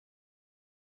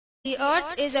The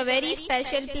Earth is a very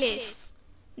special place.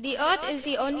 The Earth is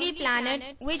the only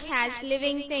planet which has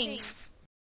living things.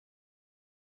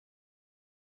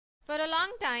 For a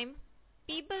long time,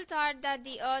 people thought that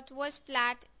the earth was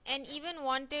flat and even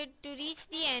wanted to reach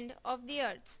the end of the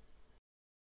earth.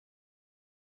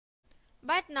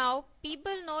 But now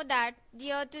people know that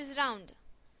the earth is round,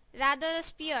 rather a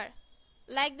sphere,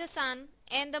 like the sun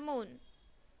and the moon.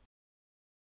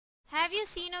 Have you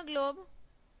seen a globe?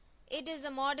 It is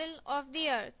a model of the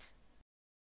earth.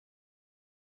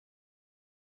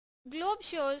 Globe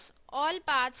shows all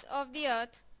parts of the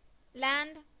earth,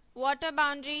 land, water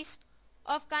boundaries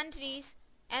of countries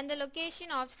and the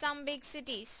location of some big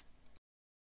cities.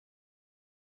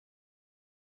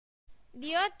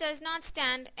 The earth does not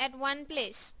stand at one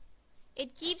place.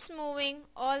 It keeps moving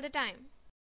all the time.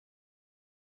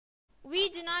 We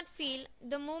do not feel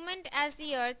the movement as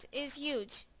the earth is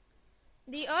huge.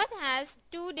 The earth has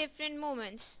two different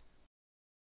movements.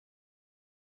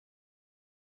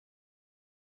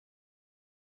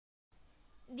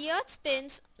 The earth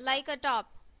spins like a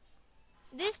top.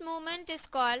 This movement is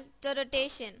called the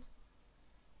rotation.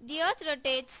 The earth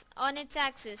rotates on its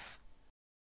axis.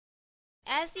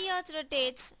 As the earth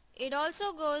rotates, it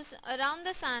also goes around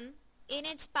the sun in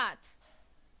its path.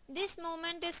 This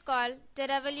movement is called the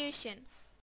revolution.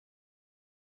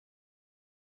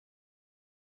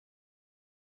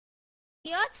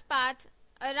 The earth's path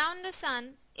around the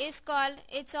sun is called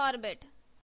its orbit.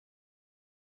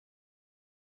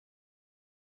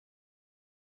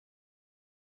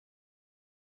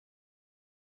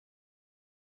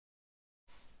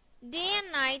 Day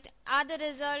and night are the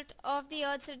result of the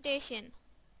earth's rotation.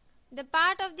 The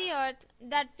part of the earth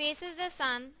that faces the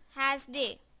sun has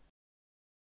day.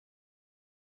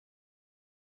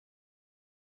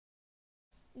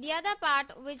 The other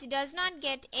part which does not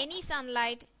get any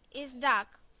sunlight is dark,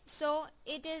 so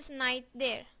it is night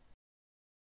there.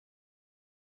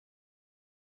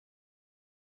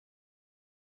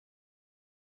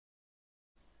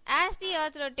 As the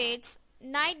earth rotates,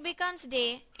 night becomes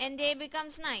day and day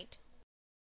becomes night.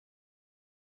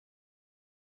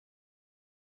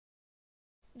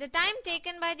 The time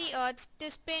taken by the earth to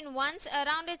spin once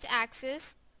around its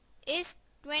axis is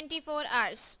 24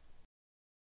 hours.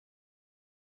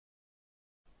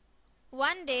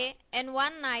 One day and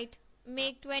one night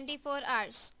make 24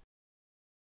 hours.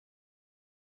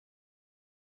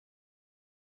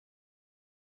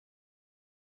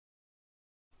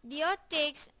 The earth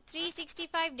takes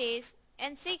 365 days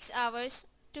and 6 hours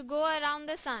to go around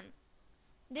the sun.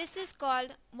 This is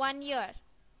called 1 year.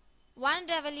 One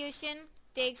revolution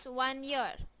takes 1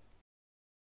 year.